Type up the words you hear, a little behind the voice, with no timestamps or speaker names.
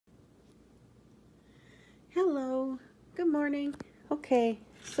Hello, good morning. Okay,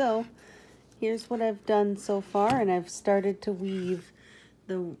 so here's what I've done so far, and I've started to weave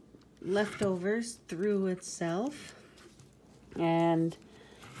the leftovers through itself. And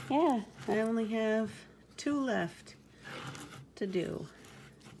yeah, I only have 2 left to do.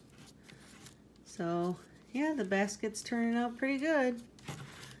 So yeah, the basket's turning out pretty good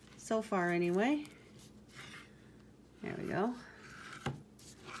so far anyway. There we go.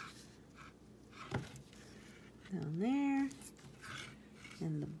 Down there,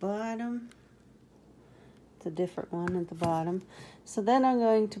 and the bottom. It's a different one at the bottom. So then I'm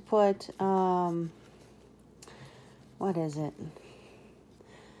going to put, what is it?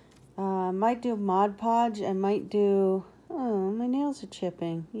 Might do Mod Podge. I might do, oh, my nails are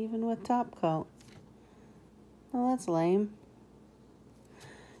chipping, even with top coat. Well, that's lame.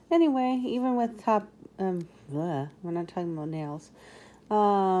 Anyway, even with top, we're not talking about nails.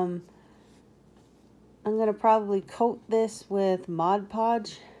 I'm going to probably coat this with Mod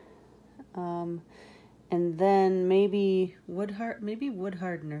Podge. And then maybe wood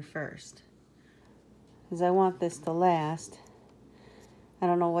hardener first, because I want this to last. I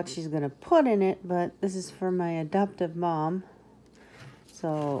don't know what she's going to put in it, but this is for my adoptive mom.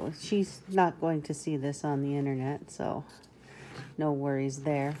 So she's not going to see this on the internet, so no worries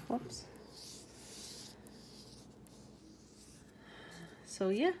there. Whoops. So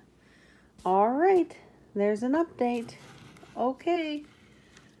yeah. All right. There's an update. Okay.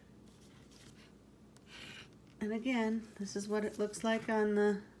 And again, this is what it looks like on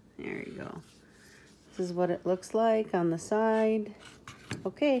the, there you go. This is what it looks like on the side.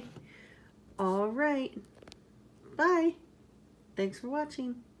 Okay. All right. Bye. Thanks for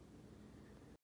watching.